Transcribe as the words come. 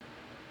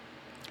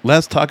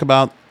let's talk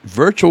about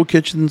virtual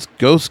kitchens,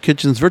 ghost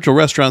kitchens, virtual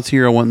restaurants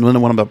here on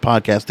one about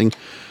podcasting.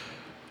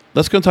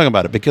 Let's go and talk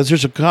about it because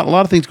there's a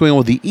lot of things going on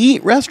with the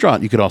Eat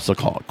Restaurant, you could also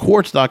call it.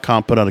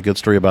 Quartz.com put out a good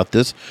story about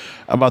this,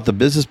 about the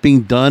business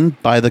being done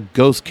by the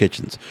ghost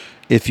kitchens.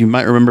 If you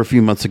might remember a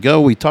few months ago,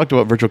 we talked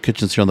about virtual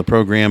kitchens here on the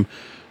program.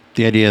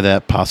 The idea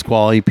that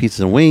Pasquale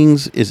Pizza and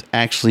Wings is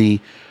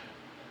actually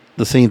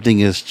the same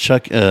thing as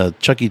Chuck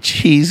E.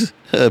 Cheese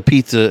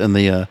pizza and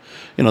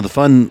the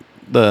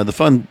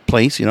fun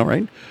place,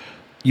 right?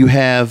 You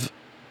have.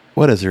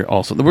 What is there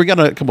also? We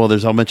got a couple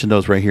others. I'll mention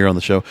those right here on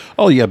the show.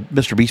 Oh, yeah,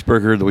 Mr. Beast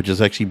Burger, which is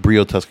actually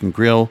Brio Tuscan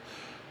Grill.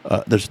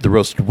 There's the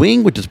Roasted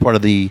Wing, which is part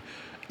of the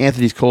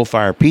Anthony's Coal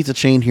Fire Pizza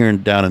chain here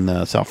down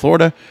in South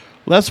Florida.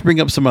 Let's bring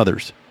up some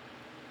others.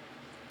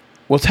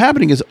 What's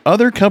happening is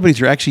other companies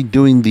are actually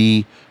doing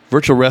the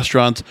virtual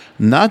restaurants,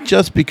 not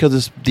just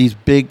because these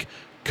big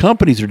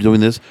companies are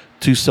doing this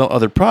to sell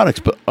other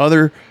products, but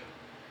other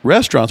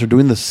restaurants are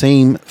doing the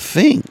same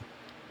thing.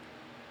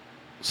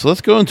 So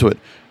let's go into it.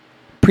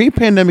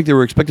 Pre-pandemic, they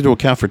were expected to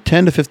account for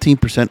 10 to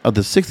 15% of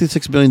the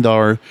 $66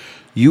 billion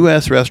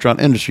U.S. restaurant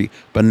industry,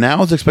 but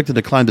now it's expected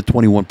to climb to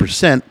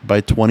 21%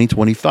 by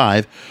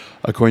 2025,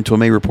 according to a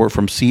May report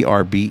from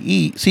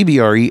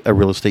CBRE, a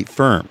real estate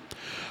firm.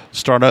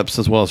 Startups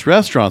as well as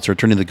restaurants are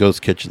turning to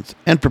ghost kitchens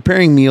and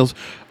preparing meals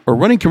or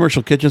running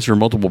commercial kitchens for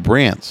multiple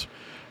brands.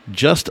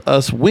 Just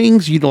Us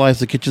Wings utilize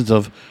the kitchens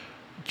of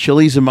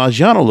Chili's and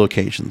Maggiano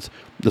locations.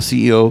 The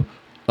CEO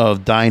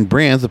of Dine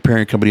Brands, the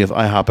parent company of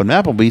IHOP and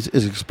Applebee's,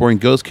 is exploring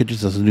ghost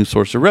kitchens as a new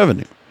source of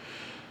revenue.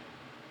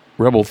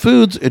 Rebel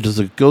Foods, it is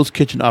a ghost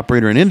kitchen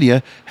operator in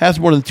India, has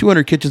more than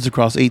 200 kitchens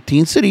across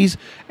 18 cities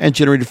and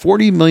generated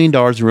 $40 million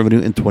in revenue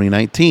in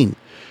 2019.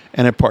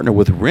 And it partnered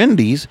with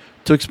Wendy's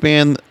to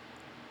expand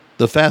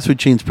the fast food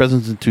chain's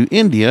presence into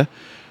India.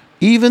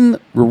 Even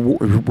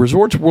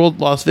Resorts World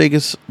Las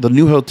Vegas, the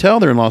new hotel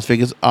there in Las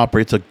Vegas,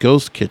 operates a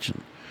ghost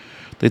kitchen.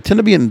 They tend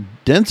to be in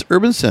dense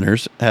urban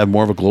centers, have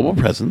more of a global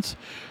presence.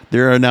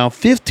 There are now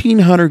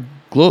 1,500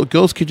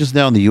 ghost kitchens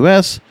now in the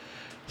U.S.,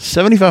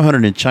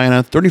 7,500 in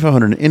China,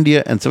 3,500 in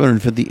India, and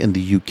 750 in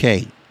the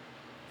U.K.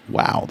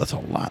 Wow, that's a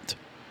lot.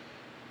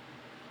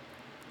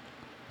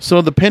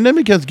 So the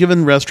pandemic has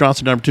given restaurants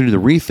an opportunity to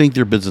rethink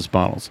their business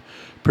models,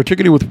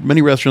 particularly with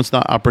many restaurants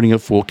not operating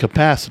at full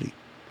capacity.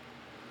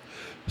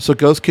 So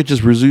ghost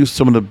kitchens reduce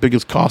some of the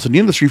biggest costs in the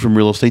industry, from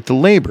real estate to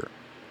labor.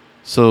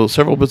 So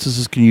several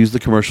businesses can use the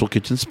commercial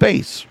kitchen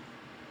space.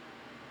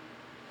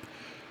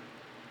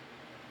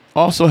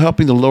 Also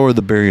helping to lower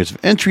the barriers of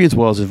entry as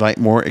well as invite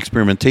more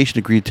experimentation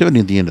and creativity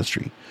in the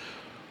industry.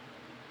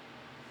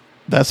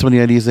 That's some of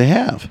the ideas they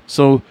have.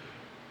 So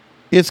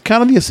it's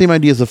kind of the same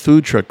idea as the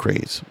food truck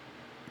craze,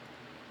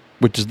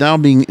 which is now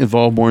being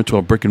evolved more into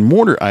a brick and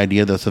mortar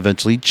idea that's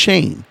eventually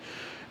chain.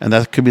 And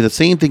that could be the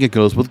same thing it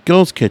goes with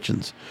ghost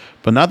kitchens.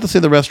 But not to say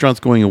the restaurant's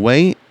going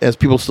away, as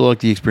people still like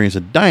the experience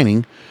of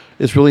dining.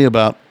 It's really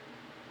about,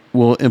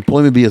 will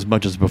employment be as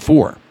much as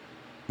before?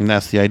 And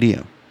that's the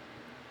idea.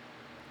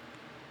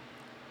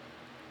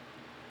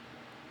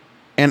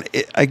 And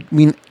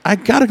I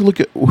got to look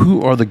at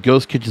who are the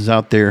ghost kitchens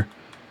out there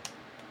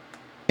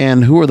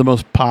and who are the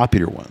most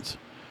popular ones.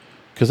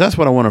 Because that's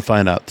what I want to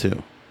find out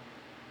too.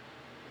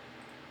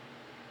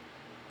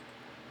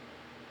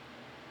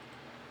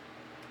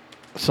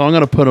 So I'm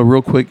going to put a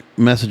real quick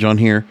message on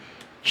here.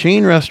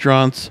 Chain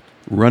restaurants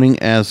running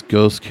as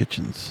ghost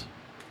kitchens.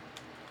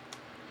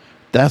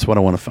 That's what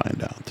I want to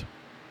find out.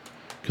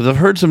 Because I've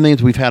heard some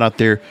names we've had out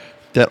there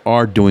that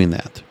are doing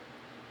that.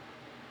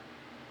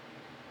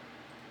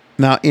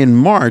 Now, in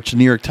March, the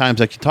New York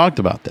Times actually talked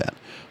about that.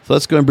 So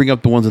let's go and bring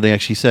up the ones that they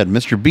actually said.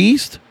 Mr.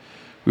 Beast,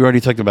 we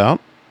already talked about.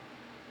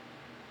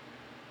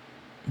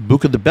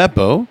 Buca di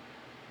Beppo,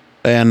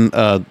 and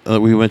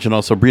we mentioned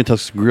also Brio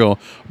Tuscan Grill,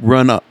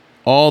 run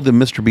all the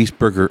Mr. Beast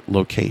Burger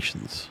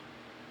locations.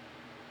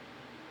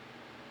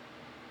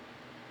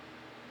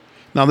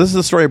 Now, this is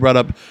a story I brought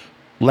up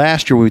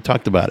last year when we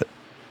talked about it.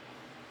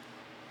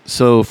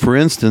 So, for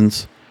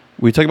instance,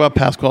 we talked about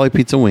Pasquale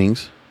Pizza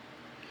Wings.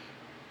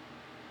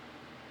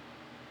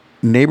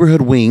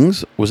 Neighborhood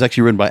Wings was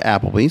actually run by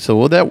Applebee's.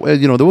 So, there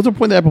was a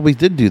point that Applebee's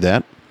did do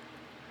that.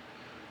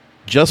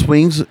 Just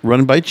Wings,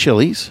 run by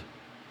Chili's.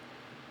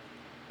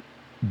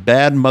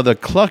 Bad Mother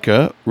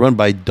Clucka, run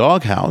by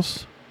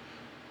Doghouse.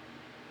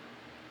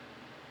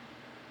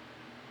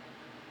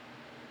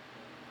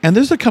 And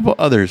there's a couple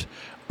others.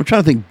 I'm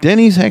trying to think.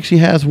 Denny's actually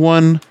has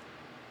one.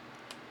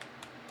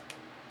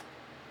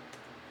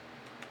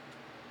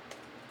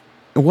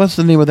 What's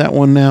the name of that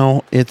one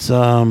now? It's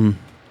so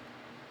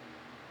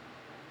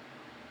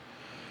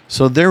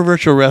their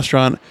virtual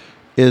restaurant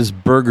is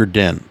Burger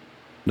Den.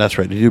 That's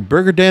right. They do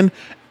Burger Den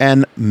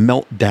and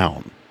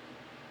Meltdown.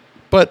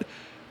 But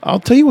I'll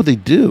tell you what they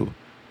do.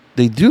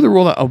 They do the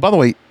rollout. Oh, by the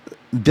way,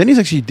 Denny's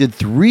actually did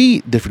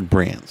 3 different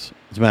brands,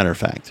 as a matter of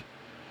fact.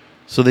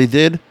 So they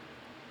did.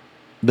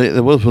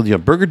 There was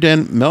Burger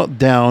Den,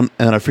 Meltdown,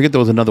 and I forget there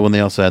was another one they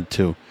also had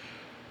too.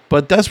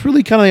 But that's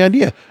really kind of the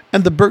idea.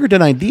 And the Burger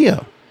Den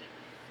idea,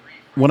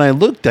 when I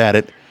looked at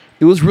it,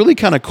 it was really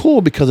kind of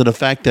cool because of the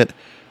fact that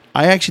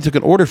I actually took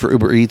an order for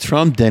Uber Eats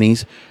from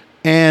Denny's,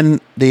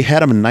 and they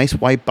had them in nice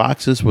white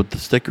boxes with the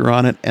sticker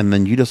on it. And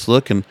then you just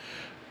look, and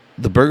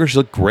the burgers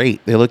look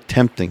great. They look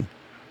tempting.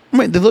 I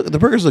mean, the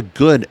burgers look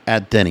good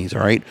at Denny's.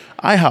 All right.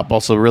 IHOP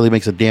also really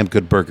makes a damn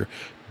good burger.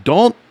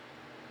 Don't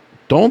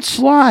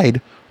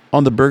slide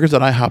on the burgers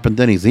at IHOP and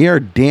Denny's. They are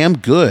damn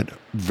good.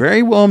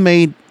 Very well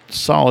made,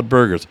 solid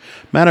burgers.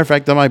 Matter of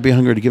fact, I might be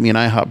hungry to get me an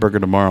IHOP burger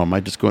tomorrow. I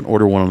might just go and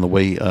order one on the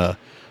way to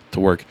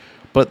work.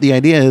 But the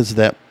idea is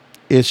that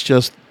it's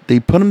just they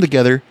put them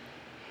together,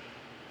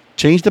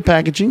 change the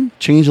packaging,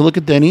 change the look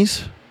at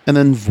Denny's, and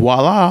then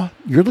voila,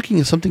 you're looking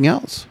at something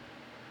else.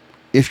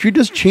 If you're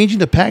just changing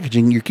the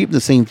packaging, you're keeping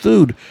the same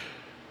food,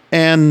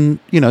 and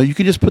you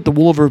can just put the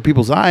wool over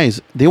people's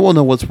eyes. They won't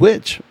know what's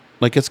which.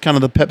 Like it's kind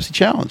of the Pepsi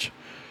challenge.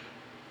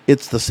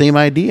 It's the same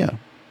idea.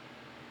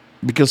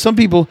 Because some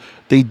people,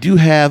 they do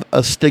have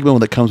a stigma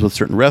when it comes with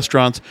certain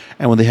restaurants,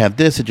 and when they have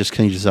this, it just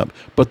changes up.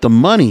 But the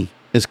money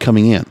is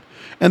coming in.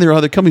 And there are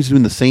other companies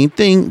doing the same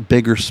thing,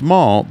 big or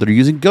small, that are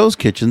using ghost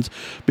kitchens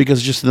because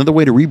it's just another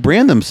way to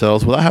rebrand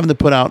themselves without having to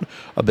put out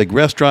a big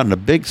restaurant and a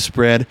big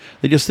spread.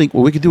 They just think,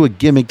 well, we could do a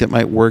gimmick that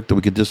might work, that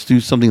we could just do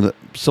something that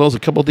sells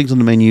a couple of things on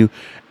the menu,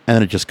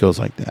 and it just goes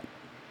like that.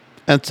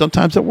 And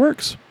sometimes it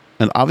works.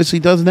 And obviously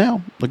it does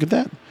now. Look at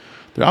that.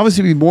 There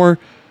obviously be more,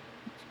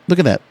 look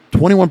at that,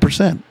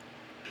 21%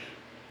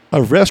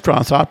 of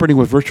restaurants operating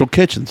with virtual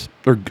kitchens,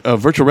 or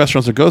virtual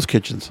restaurants or ghost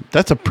kitchens.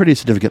 That's a pretty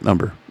significant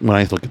number when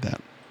I look at that.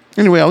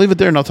 Anyway, I'll leave it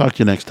there, and I'll talk to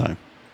you next time.